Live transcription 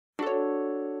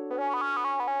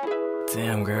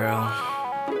Damn, girl,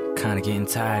 kinda getting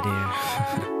tired here.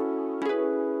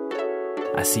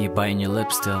 I see you biting your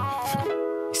lip still.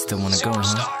 You still wanna go,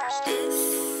 huh?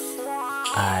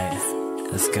 Alright,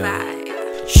 let's go.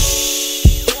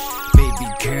 Shh, baby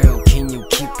girl, can you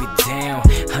keep it down?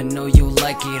 I know you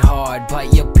like it hard,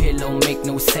 bite your pillow, make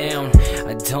no sound.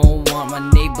 I don't want my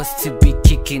neighbors to be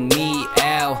kicking me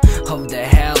out of the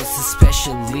house,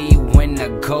 especially when I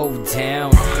go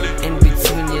down. In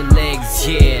between your legs,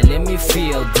 yeah, let me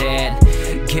feel that.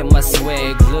 Get my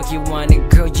swag, look, you want it,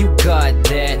 girl, you got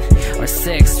that. Our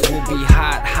sex will be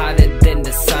hot, hotter than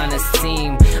the sauna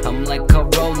steam. I'm like a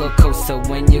roller coaster,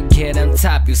 when you get on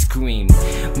top you scream.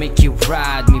 Make you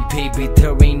ride me, baby,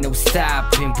 there ain't no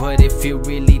stopping. But if you're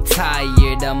really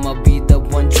tired, I'ma be the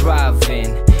one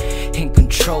driving. In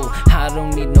control, I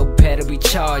don't need no battery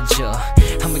charger.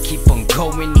 I'ma keep on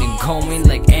going and going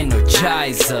like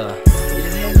energizer.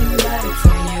 Did anybody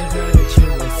tell you, girl, that you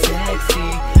were sexy?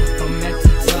 From head to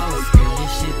toes, girl, you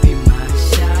should be my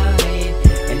shawty.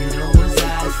 And those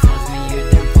eyes tells me you're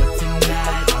down for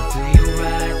tonight. I'll do you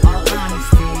right, all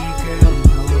honesty, girl,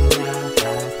 no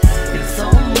lies. It's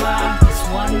on my, it's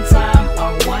one time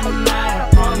or one night. I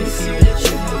promise you that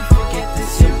you won't forget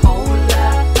this your whole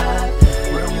life.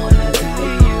 What I wanna do to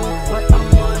you, what I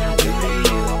wanna do to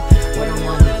you, what I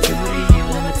wanna do to you.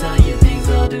 Let me tell you things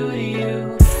I'll do to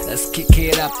you. Let's kick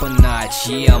it up a notch,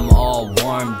 yeah, I'm all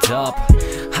warmed up.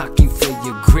 I can feel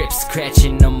your grip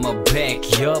scratching on my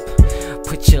back, yup.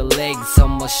 Put your legs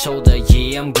on my shoulder,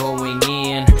 yeah, I'm going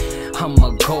in.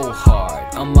 I'ma go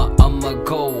hard, I'ma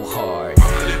go hard.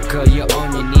 Girl, you're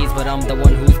on your knees, but I'm the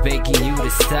one who's begging you to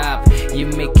stop.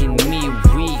 You're making me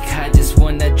weak, I just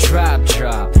wanna drop.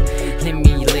 Let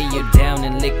me lay you down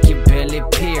and lick your belly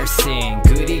piercing.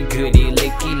 Goody, goody,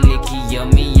 licky, licky,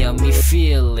 yummy, yummy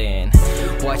feeling.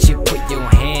 Watch you put your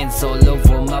hands all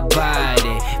over my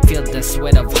body. Feel the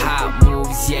sweat of hot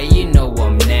moves, yeah, you know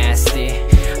I'm nasty.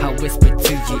 I whisper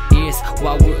to your ears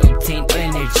while we obtain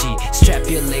energy. Strap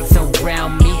your legs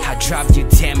around me, I drop you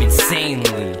damn insanely.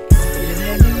 Did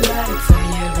anybody tell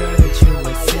you, girl, that you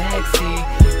were sexy?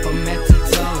 From head to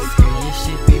toes, girl, you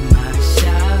should be my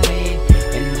shawty.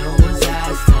 And those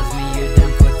eyes tells me you're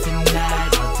down for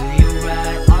tonight. I'll do you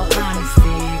right, all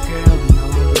honesty, girl, no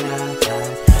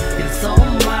lies. It's on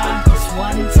my, it's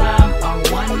one time or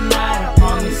one night. I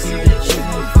promise you that you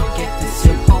won't forget this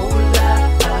your whole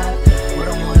life. What I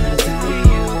wanna do to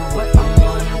you, what I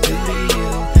wanna do to you,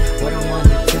 what I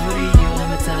wanna do to you. Let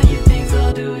me tell you things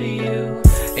I'll do to you.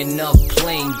 Enough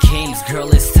playing games, girl,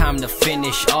 it's time to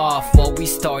finish off what we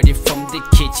started from the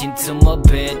kitchen to my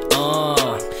bed.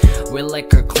 We're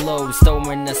like our clothes,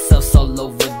 throwing ourselves all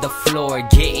over the floor.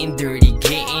 Getting dirty,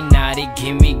 getting naughty,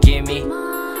 gimme, gimme.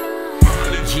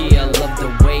 Yeah, I love the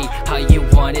way how you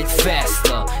want it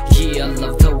faster. Yeah, I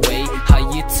love the way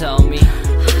how you tell me.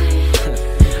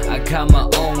 I got my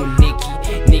own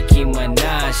Nicki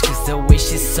Minaj, cause the way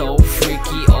she's so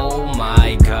freaky, oh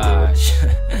my gosh.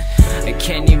 I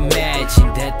can't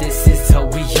imagine that this is a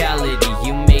reality.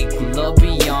 You make love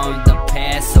beyond the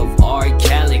past of our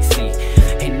galaxy.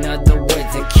 In other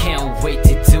words, I can't wait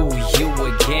to do you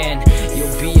again.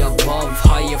 You'll be above,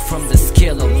 higher from the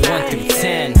scale of 1 through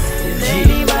 10. Did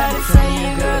anybody tell you,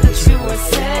 girl, that you were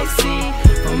sexy?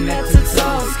 From head to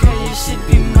toes, girl, you should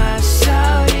be my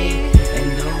shawty. And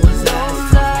those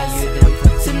eyes, you're there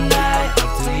for tonight.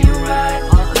 I'll do you right,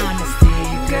 all honesty,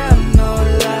 girl, no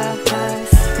lies.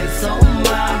 It's on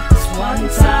my, it's one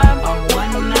time or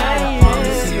one night. I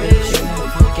promise you that you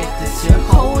won't forget this your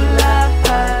whole life.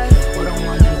 What I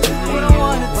wanna do to you, what I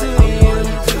wanna do to you,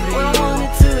 what I wanna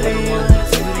do to you, what I wanna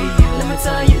do to you. Let me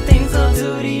tell you things I'll do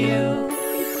to you.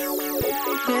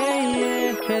 Hey,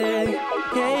 hey, hey,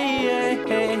 hey,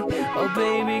 hey, oh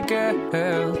baby girl,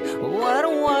 what I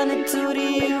wanna do to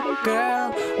you,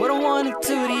 girl, what I wanna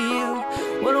do to you,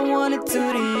 what I wanna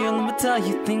do to you. Let me tell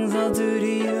you things I'll do to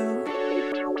you.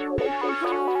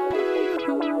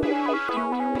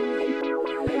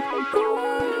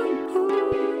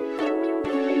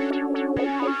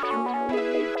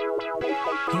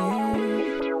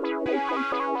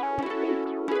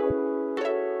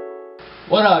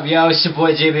 What up, yo? It's your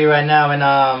boy JB right now, and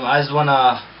I just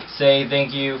wanna say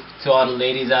thank you to all the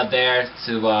ladies out there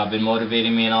to been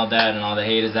motivating me and all that, and all the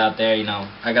haters out there. You know,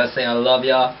 I gotta say I love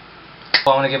y'all. I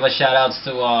wanna give a shout outs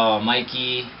to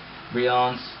Mikey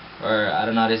Briones, or I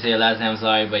don't know how to say your last name. I'm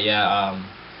sorry, but yeah.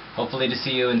 Hopefully to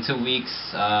see you in 2 weeks.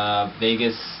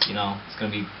 Vegas, you know, it's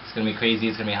gonna be crazy.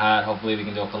 It's gonna be hot. Hopefully we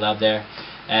can do a collab there.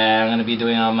 And I'm gonna be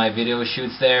doing all my video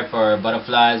shoots there for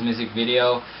Butterflies music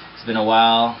video. It's been a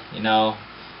while, you know.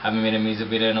 Haven't made a music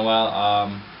video in a while. I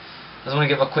just want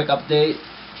to give a quick update.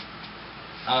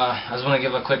 I just want to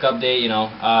give a quick update,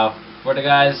 for the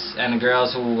guys and the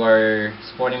girls who are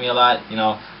supporting me a lot.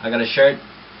 I got a shirt,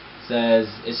 says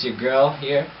 "It's your girl"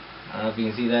 here. I don't know if you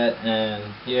can see that.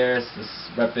 And here's this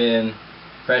repping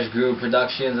Fresh Groove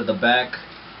Productions at the back.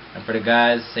 And for the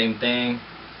guys, same thing.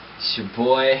 It's your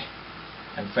boy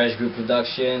and Fresh Groove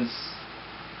Productions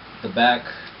at the back.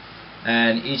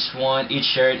 And each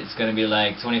shirt is gonna be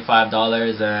like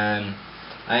 $25, and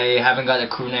I haven't got the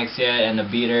crew necks yet and the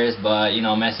beaters, but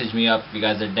message me up if you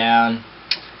guys are down.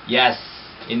 Yes,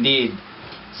 indeed.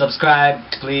 Subscribe,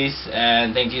 please,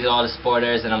 and thank you to all the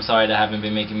supporters. And I'm sorry that I haven't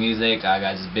been making music. I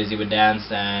got just busy with dance,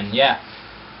 and yeah.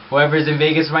 Whoever's in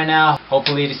Vegas right now,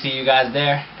 hopefully to see you guys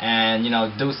there. And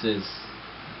deuces.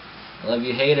 I love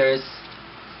you haters.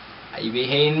 You be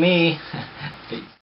hating me. Peace.